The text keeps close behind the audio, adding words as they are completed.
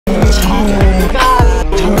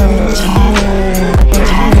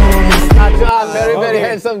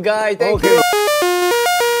handsome guy. Thank you.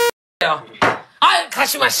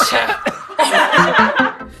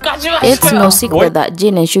 It's no secret that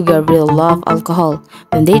Jin and Suga really love alcohol.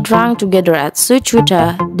 When they drank together at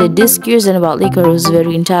Suchuta, the discussion about liquor was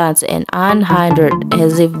very intense and unhindered,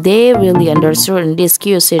 as if they really understood and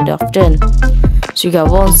discussed it often. Suga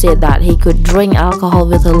once said that he could drink alcohol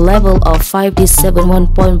with a level of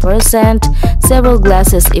 57% several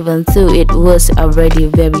glasses even though it was already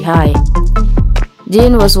very high.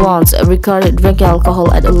 Jin was once recorded drinking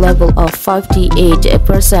alcohol at a level of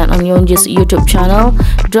 58% on Yeonji's YouTube channel,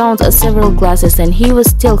 drank several glasses and he was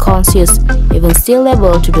still conscious, even still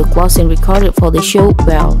able to do closing recorded for the show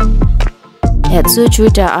well. At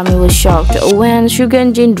Suchuta, Ami was shocked when Suga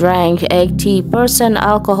and Jin drank 80%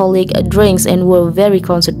 alcoholic drinks and were very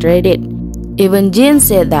concentrated. Even Jin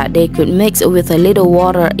said that they could mix with a little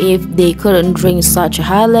water if they couldn't drink such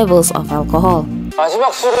high levels of alcohol.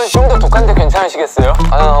 마지막 술은 좀 더 독한데 괜찮으시겠어요?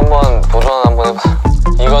 한번 도전 한번 해봐.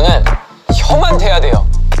 이거는 혀만 대야 돼요.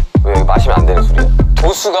 왜 마시면 안 되는 술이야?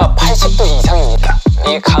 도수가 80도 이상이니까.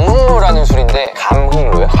 이게 감흥로라는 술인데.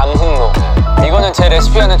 감흥로요? 감흥로. 이거는 제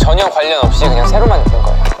레시피와는 전혀 관련 없이 그냥 새로 만든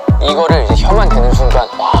거예요. 이거를 이제 혀만 대는 순간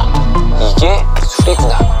와, 이게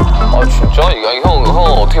술이구나. 아 진짜? 형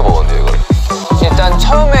어떻게 먹었는데 이걸? 일단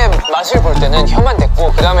처음에 맛을 볼 때는 혀만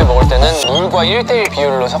댔고 그 다음에 먹을 때는 물과 1:1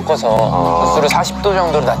 비율로 섞어서 도수를 40도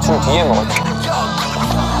정도로 낮춘 뒤에 먹었죠.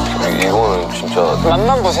 이거는 진짜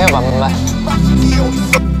맛만 보세요, 맛만.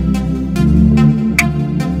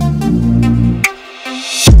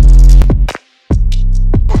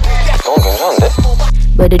 이건 괜찮은데?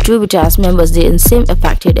 But the Tributa's members didn't seem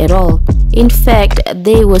affected at all. In fact,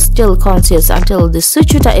 they were still conscious until the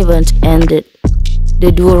Suchuta event ended.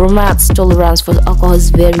 The duo roommates' tolerance for alcohol is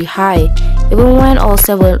very high. Even when all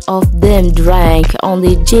 7 of them drank,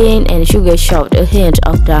 only Jin and Suga showed a hint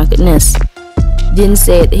of drunkenness. Jin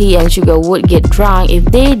said he and Suga would get drunk if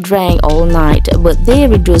they drank all night, but they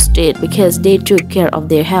reduced it because they took care of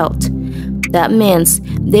their health. That means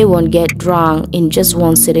they won't get drunk in just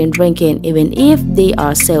one sitting drinking, even if they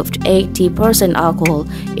are served 80% alcohol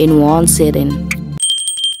in one sitting.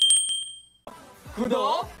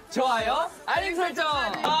 구독, 좋아요, 알림 설정.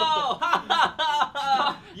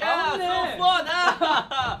 야, so fun.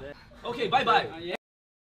 Okay, bye bye.